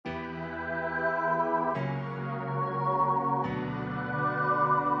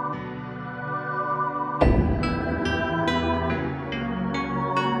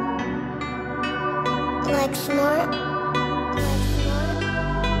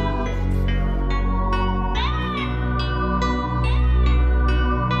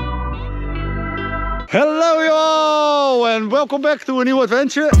Hello y'all and welcome back to a new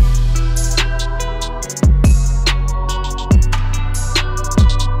adventure.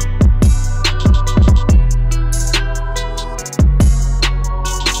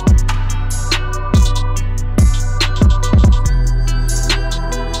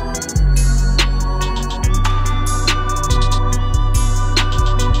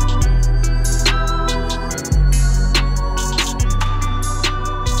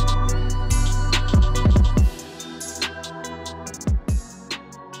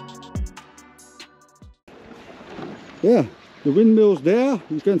 Yeah, the windmill's there,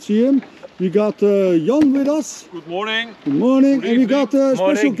 you can see him. We got Jan with us. Good morning. Good morning. Good and we evening. got a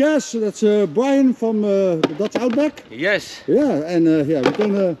special guest, that's Brian from the Dutch Outback. Yes. Yeah, and yeah, we're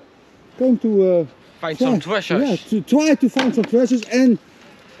going to find some treasures. Yeah, to try to find some treasures and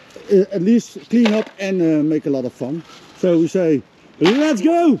at least clean up and make a lot of fun. So we say, let's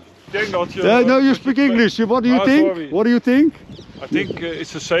go! No, you speak English. What do you think? Sorry. What do you think? I think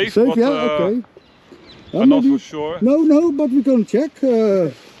it's a safe, Safe, but yeah, okay. I'm not for sure. No, but we're gonna check.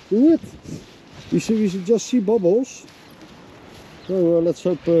 Do it. We should just see bubbles. So let's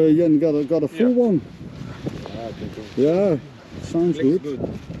hope Jan got a full one. Yeah, sounds good.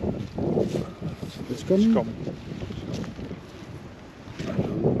 It's coming. It's coming.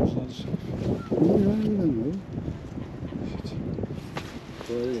 Oh, yeah, I don't know.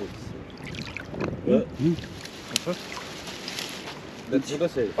 That's what I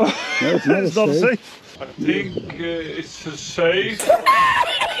say. No, it's not, It's not a a safe. safe. I think it's a safe.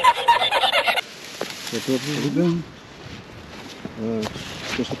 What is it then?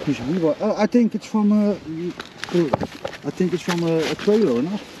 Just a piece of rebar. Oh, I think it's from a trailer or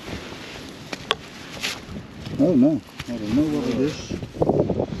not. Oh no, I don't know what it is.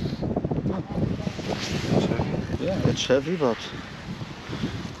 Yeah, it's heavy, but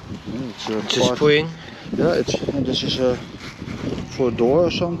yeah, it's Just spring. Yeah, this is for a door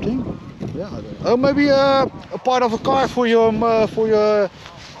or something. Yeah, I don't know. Oh, maybe a part of a car for your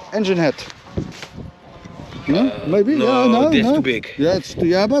engine head. No, maybe. No, yeah, no, this no. too big. Yeah,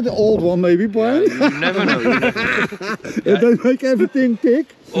 yeah, but the old one maybe, Brian. You never know. You never know. They don't make everything big.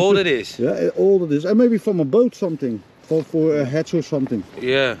 All it is. Yeah, all it is, and maybe from a boat something, for a hatch or something.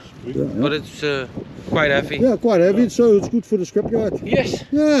 Yeah. Yeah, But it's quite heavy. yeah, quite heavy, so it's good for the scrapyard. Yes.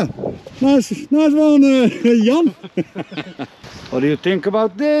 Yeah, nice one, Jan. What do you think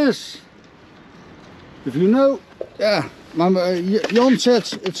about this? If you know, yeah, Jan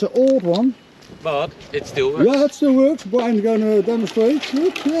says it's an old one. But it still works. Yeah, it still works. Brian's gonna demonstrate.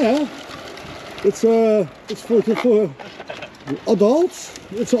 Look, yeah, it's for adults.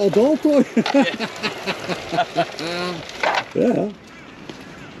 It's an adult toy. Yeah,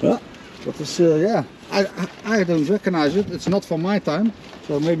 yeah. But it's yeah. I don't recognize it. It's not from my time,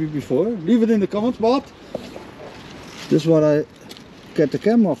 so maybe before. Leave it in the comments. But this is what I get the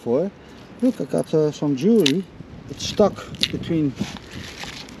camera for. Look, I got some jewelry. It's stuck between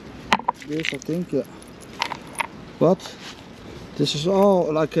this, I think. Yeah. But this is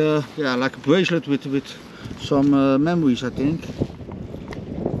all like a bracelet with some memories, I think.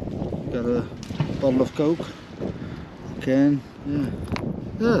 Got a bottle of Coke. Can. Yeah.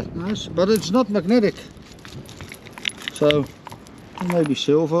 Yeah, nice, but it's not magnetic, so maybe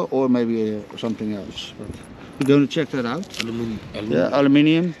silver or maybe something else. But we're going to check that out. Aluminium. Yeah,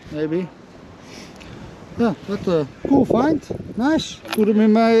 aluminium maybe. Yeah, but cool find. Nice. Put them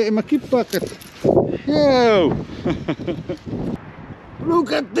in my keep bucket. Yo!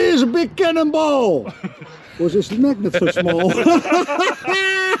 Look at this big cannonball. Was this magnet so small?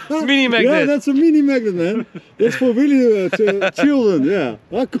 Mini magnet. Yeah, that's a mini magnet, man. That's for really children. Yeah,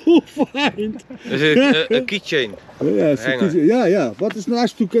 a cool find. It's a keychain. Yeah, it's yeah. But it's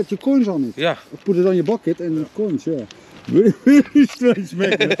nice to get your coins on it. Yeah. Put it on your bucket and the coins. Yeah. Really, really strange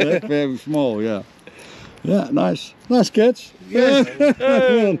magnet. Eh? Very small. Yeah. Yeah, nice. Nice catch. Yes.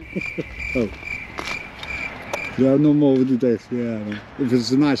 Oh. Yeah, no more we do this. Yeah, man. If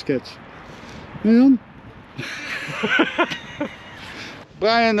it's a nice catch. Man.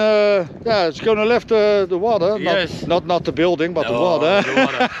 Brian, yeah, it's gonna lift the water. Yes. Not the building, but the water.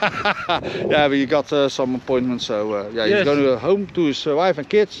 Yeah, but you got some appointments, so yeah, yes. He's going to home to his wife and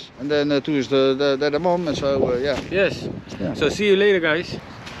kids, and then to his the mom, and so yeah. Yes. Yeah. So see you later, guys.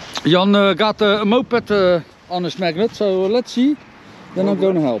 Jan got a moped on his magnet, so let's see. Then I'm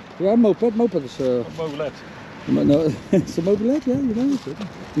going to help. Yeah, moped is. Molet. No, it's a moped, yeah, you know it.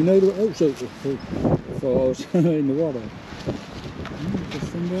 You know the. Oh, so for in the water. Just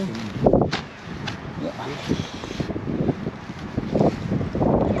from there.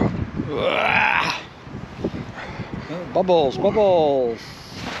 Yeah. Bubbles, bubbles.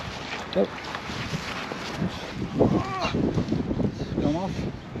 Oh.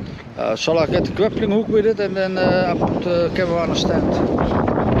 Shall I get the grappling hook with it and then I put the camera on a stand?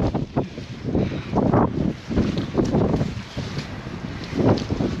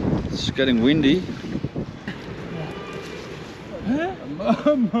 It's getting windy. Huh?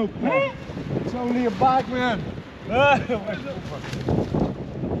 It's only a bike, man. Waar is je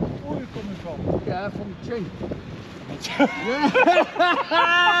coming from? Yeah, from the chain.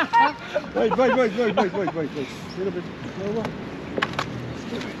 Wait. A little bit slower.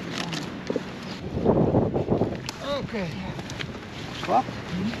 Okay. What?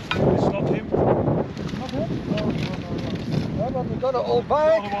 It's not him. Not him? No. Yeah, but we got an old The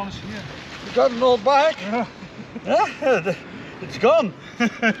bike. other one is here. We got an old bike. Yeah. It's gone.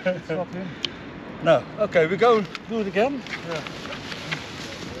 It's not him. No. Okay, we go do it again. Yeah.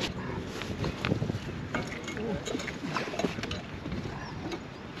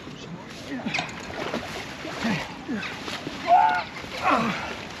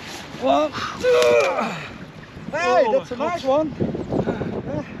 One, two. Hey, that's a nice one.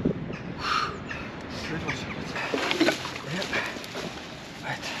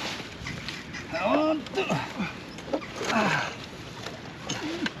 One, two.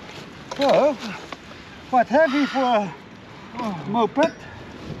 Oh, quite heavy for a moped. Yeah,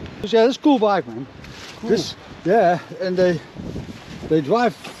 this is a cool bike, man. Cool. This, yeah, and they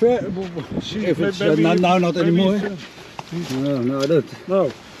drive fair. If it's now not anymore. No, I don't.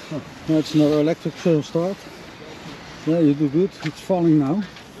 No. No, it's not electric start. Yeah, you do good. It's falling now.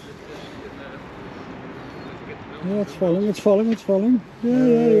 Yeah, it's falling.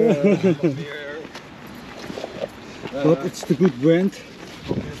 Yeah. But it's the good brand.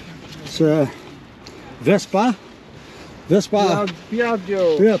 It's Vespa.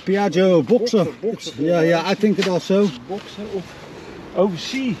 Piaggio. Yeah, Piaggio Boxer. Yeah, I think it also. Boxer of... Oh,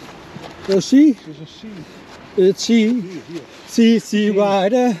 C. Oh, see? This is a C. It's C right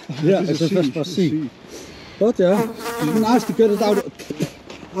there. Yeah, it's a Vespa C. But yeah, it's nice to get it out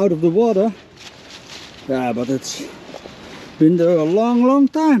of the water. Yeah, but it's been there a long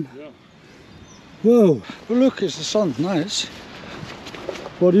time. Yeah. Whoa, look, is the sun nice.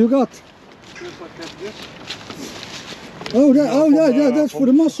 What do you got? Just like this. Oh, yeah, that's for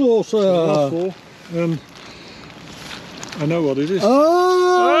the muscles. Muscle. I know what it is.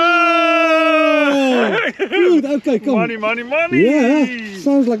 Oh! Good, okay, come. Money. Yeah,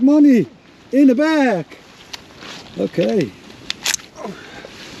 sounds like money in the bag. Okay.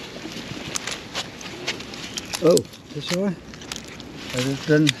 Oh, this way. And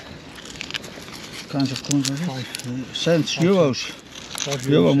then kinds of coins. 5 cents, euros.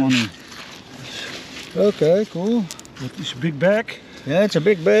 Euro money. Okay, cool. It is a big bag. Yeah, it's a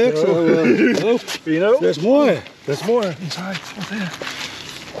big bag. So, You know? there's more. There's more inside. What's there?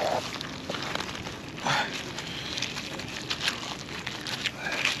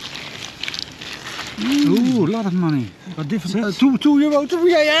 Ooh, a lot of money. A different, €2.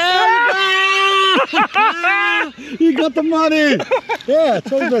 Yeah! You got the money! Yeah,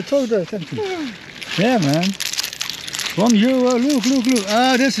 throw that, thank you. Yeah, man. €1. Look.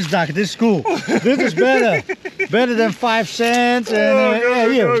 Oh, this is cool. This is better. Better than 5 cents.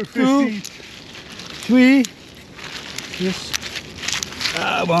 And here, 2, 3. Yes.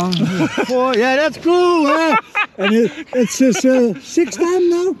 1, 4. Yeah, that's cool. Huh? And it's his 6th time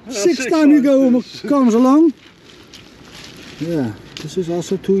now. Sixth time he comes along. Yeah, this is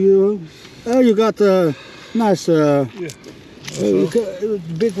also €2. Oh, you got nice.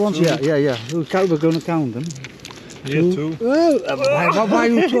 Big ones. Two. Yeah. We're gonna count them. Here, 2. Oh, why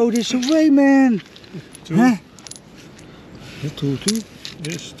you throw this away, man? 2. Huh? 2.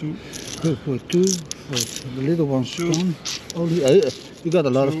 Yes, 2. For 2. For the little ones. 2. Only you got a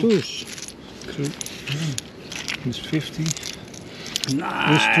lot of 2s. 2. It's 50.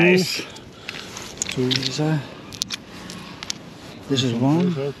 Nice. 2. This is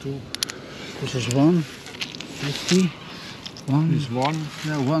 1. 2. This is 1. 50. 1. This 1.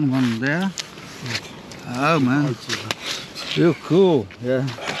 Yeah, 1 there. Oh man, real cool. Yeah.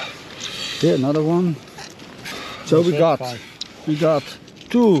 Here another one. So we got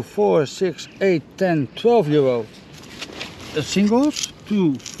 2, 4, 6, 8, 10, €12. The singles.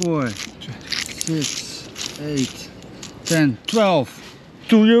 2, 4, 6, 8, 10, 12.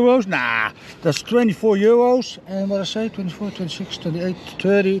 €2. Nah, that's €24. And what I say? 24, 26, 28,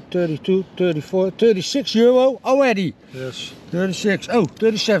 30, 32, 34, €36 already. Yes. 36. Oh,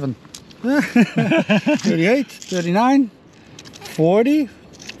 37. 38, 39, 40,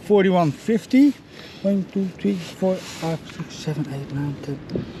 41, 50. 1, 2, 3, 4, 5, 6, 7, 8, 9, 10,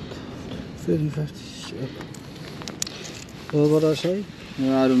 30, 50. What did I say?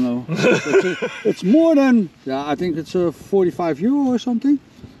 I don't know. It's more than, I think it's €45 or something.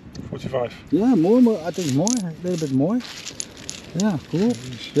 45. Yeah, more, I think more, a little bit more. Yeah, cool.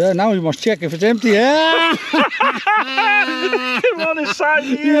 Yeah, now you must check if it's empty. Yeah! One inside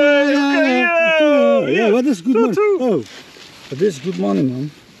here. Yeah, but this is good money. Oh, but this is good money,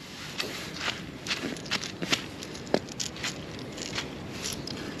 man.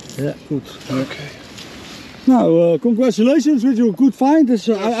 Yeah, good. Okay. Now, congratulations with your good find. It's,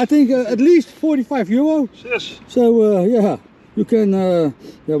 I think at least 45 euro. Yes. So, yeah, you can, yeah,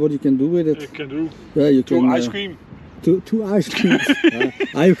 what you can do with it. You can do. Yeah, you can. Ice cream. Two ice creams.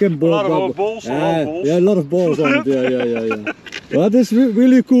 You can ball. A lot of balls. Yeah, a lot of balls on it. Yeah. Well, this is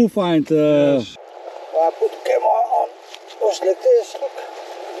really a cool find. Yes. I put the camera on. Just like this. Look,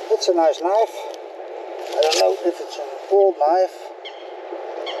 that's a nice knife. I don't know if it's an old knife.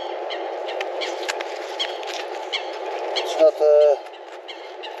 It's not.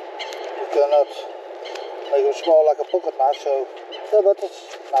 You cannot make it small like a pocket knife. So, yeah, but it's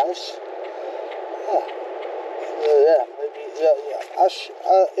nice. Yeah. Yeah, maybe, yeah.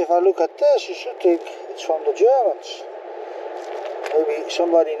 If I look at this, you should think it's from the Germans. Maybe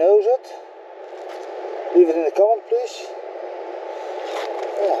somebody knows it. Leave it in the comment, please.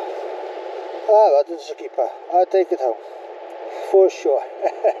 Yeah. But it's a keeper. I'll take it home. For sure.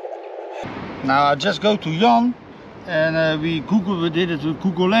 Now I just go to Jan and we did it with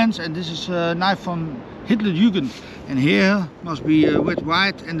Google Lens, and this is a knife from Hitler Jugend. And here must be with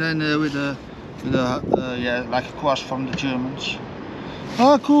white and then with a yeah, like a cross from the Germans.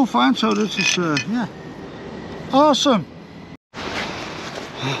 Oh, cool find. So this is yeah, awesome.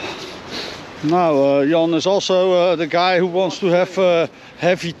 Now Jan is also the guy who wants to have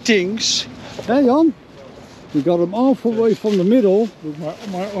heavy things. Hey Jan, we got him half away from the middle. Look,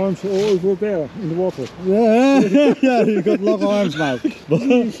 my arms are all over there in the water. Yeah, yeah, you got long arms now.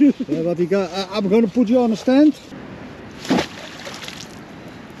 Yeah, but he got, I'm going to put you on a stand.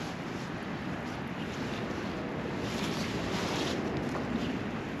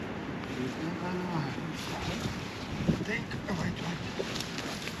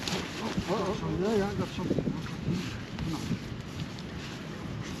 Yeah, I got something. No.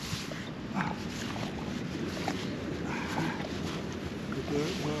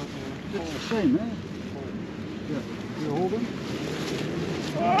 It's the same, eh? Yeah. You hold him?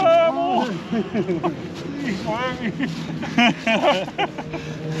 Oh, he's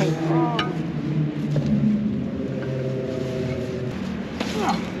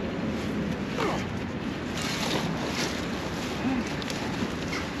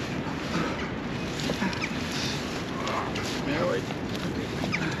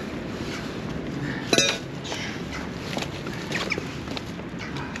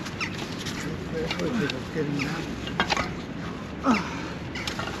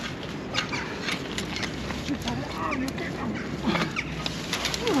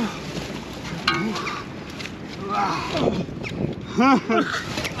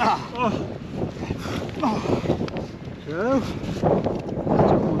Zo.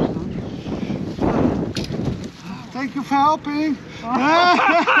 Thank you for helping.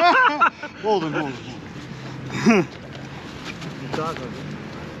 Hold him, hold him.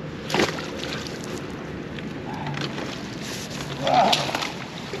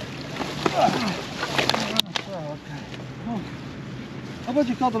 I bet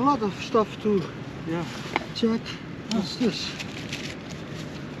you got a lot of stuff to check. What's this?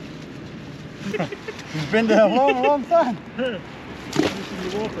 You've been there a long time. It's in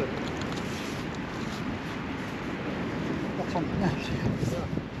the water. Got something else here.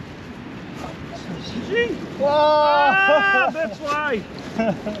 See? Wow! That's why.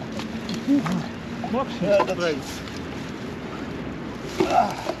 Max, Yeah, that's right.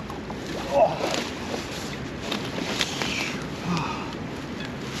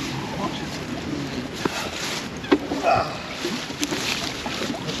 Dat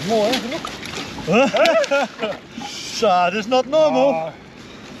is mooi, hè? Genoeg. Zo, dat is not normal.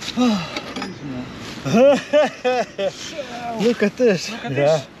 Look at this. Look at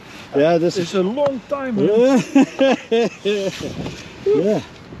this. Yeah, this It's a long time. Yeah,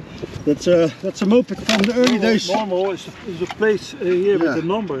 that's a moped from the early days. Normal is a place here with the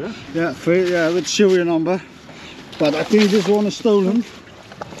number. Eh? Yeah, with serial number. But I think this one is stolen.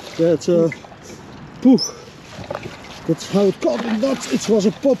 That's poof. That's how it got in Dutch. It was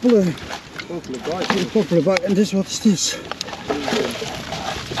a popular bike. And this, what is this?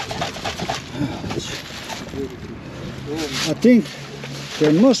 I think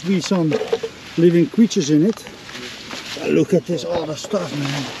there must be some living creatures in it. Look at this, all the stuff,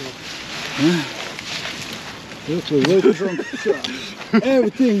 man. Look, the ropes on.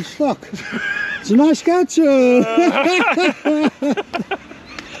 Everything's stuck. It's a nice catch.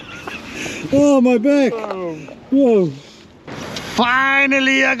 Oh, my back. Oh. Whoa.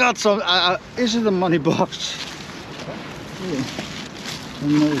 Finally, I got some. Is it a money box? I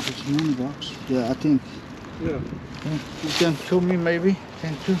don't know if it's a money box. Yeah, I think. Yeah. You can show me maybe.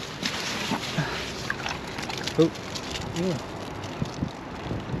 Thank you. Oh. Yeah.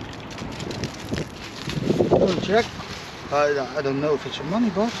 Oh, check. I don't know if it's a money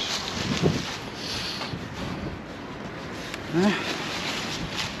box.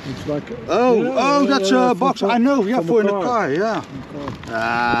 It's like. Oh, that's a box. I know. Yeah, for in the car. Yeah.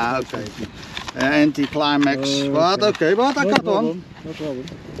 Ah, okay. Anti-climax. But okay, but I got one. No problem.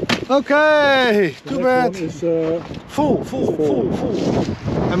 Okay. Too bad. Is, Full.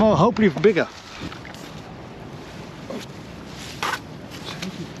 And more, hopefully bigger.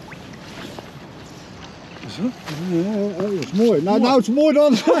 Oh, it's more. Now it's more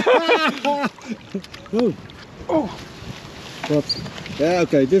done. Oh. But yeah,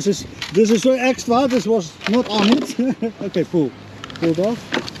 okay. This is so extra. This was not on it. Okay, pull it off.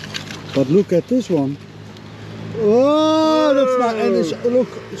 But look at this one. Oh, that's not. And it's look.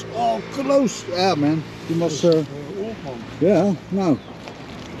 It's all close. Yeah, man. You must. Yeah. Now.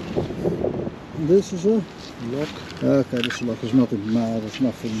 This is a lock. Okay, this lock is nothing. No, there's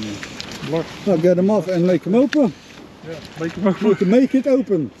nothing. Lock. Now get them off and make them open. Yeah, make them open. Make it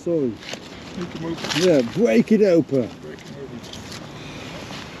open. Sorry. Make them open. Yeah, break it open. Break them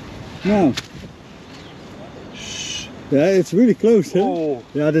open. Now. Yeah, it's really close, huh? Oh.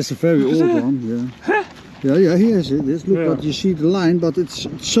 Yeah, this is a very old one. Yeah. Yeah, here's it. Look, Yeah. but you see the line, but it's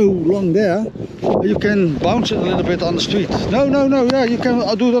so long there. You can bounce it a little bit on the street. No. Yeah, you can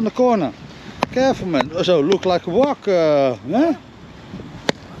do it on the corner. Careful, man. So look like a walk. Yeah.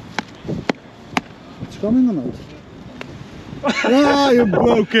 It's coming or not? Ah, you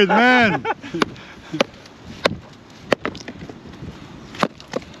broke it, man.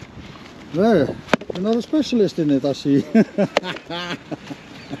 There, you're not a specialist in it, I see.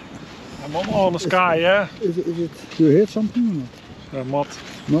 I'm on the sky, yeah? Is it, you heard something or not? Mud.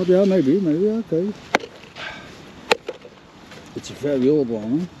 Not, yeah, maybe, okay. It's a very old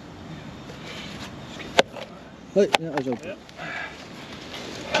one, huh? Hey, yeah, it's open.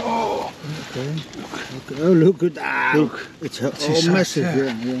 Oh, okay. Oh, look at that. Look, it's all massive,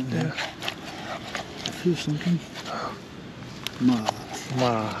 yeah. Yeah. I feel something. Mud.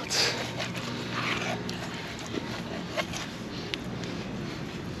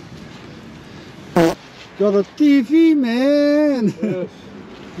 Got a TV, man! Yes.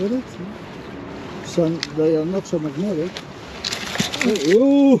 Get it? Some, they are not so magnetic.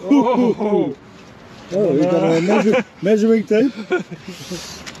 Oh, you got a measuring tape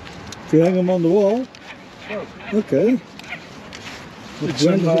to hang them on the wall. Okay. It's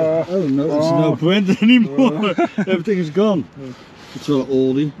brand is it? Oh no, it's no brand anymore. Everything is gone. It's wel een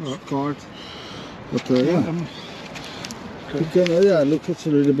oldie, card. But yeah. You can, yeah, look, it's a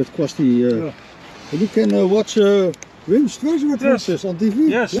little bit crusty. You can watch Wim's Treasure Adventures on TV.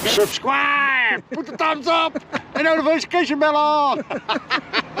 Yes. Yeah. Subscribe! Put the thumbs up! And notification bell on!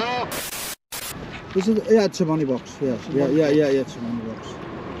 Is it? Yeah, it's a money box. Yes. Yeah, it's a money box.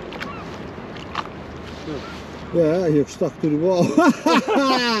 Yeah, you're stuck to the wall.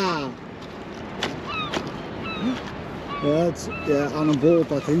 Yeah, it's on a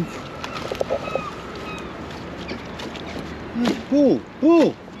bolt, I think. Pull.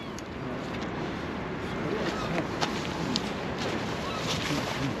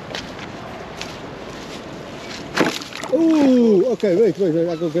 Oh, okay, wait,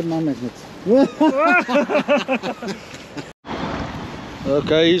 I go get my magnet.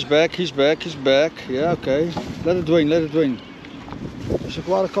 Okay, he's back. Yeah, okay. Let it drain. Is the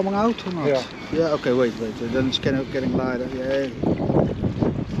water coming out or not? Yeah. Yeah, okay, wait. Then it's getting lighter. Yeah.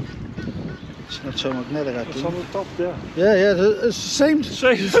 It's not so magnetic, I It's think. on the top there. Yeah, it's the same. It's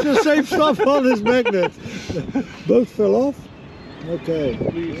the same stuff on this magnet. Both fell off? Okay.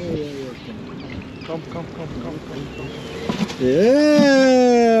 Please. Come.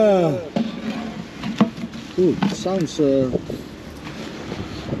 Yeah! Ooh, sounds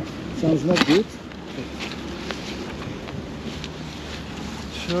not good.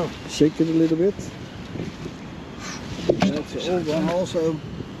 So. Shake it a little bit. That's an old one also.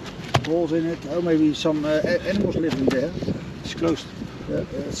 Holes in it. Oh, maybe some animals living there. It's closed. Yeah,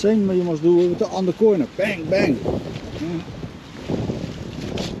 same you must do with the on the corner. Bang, bang.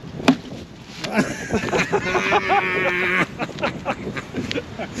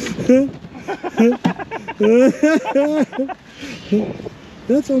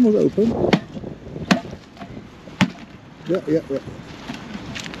 That's almost open. Yeah.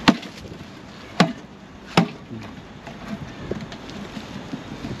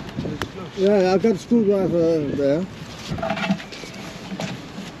 Yeah, I got a screwdriver there.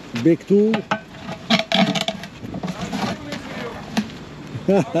 Big tool.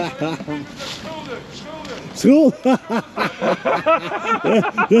 School.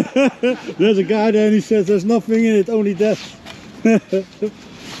 There's a guy there and he says there's nothing in it, only death.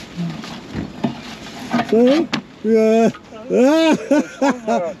 So, yeah.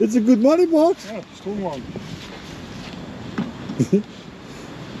 It's a good money box. Ja, strong man.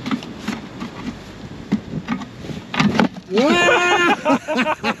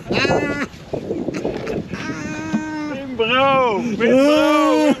 Big bro, big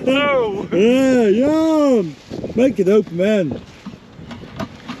bro, big bro. Yeah, Jan, make it open, man.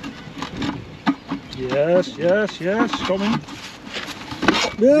 Yes, yes, yes, coming.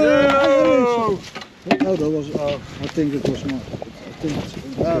 Yeah. Yo. Oh, that was. I think it was not.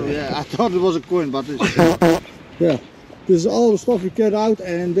 Oh yeah, I thought it was a coin, but it's. Yeah, this is all the stuff we get out,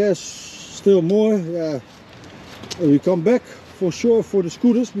 and there's still more. Yeah, we come back for sure for the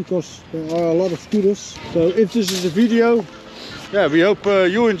scooters because there are a lot of scooters. So if this is a video, yeah, we hope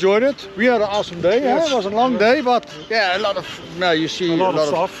you enjoyed it. We had an awesome day. Yes. It was a long day, but yeah, a lot of. Now you see A lot of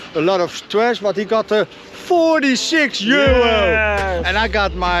stuff. a lot of trash, but he got 46 euro, Yes. and I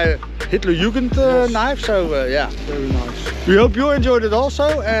got my Hitler Jugend knife. So yeah. Very nice. We hope you enjoyed it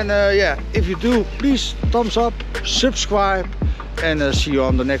also, and yeah, if you do, please thumbs up, subscribe, and see you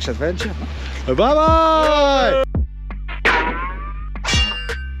on the next adventure. Bye bye!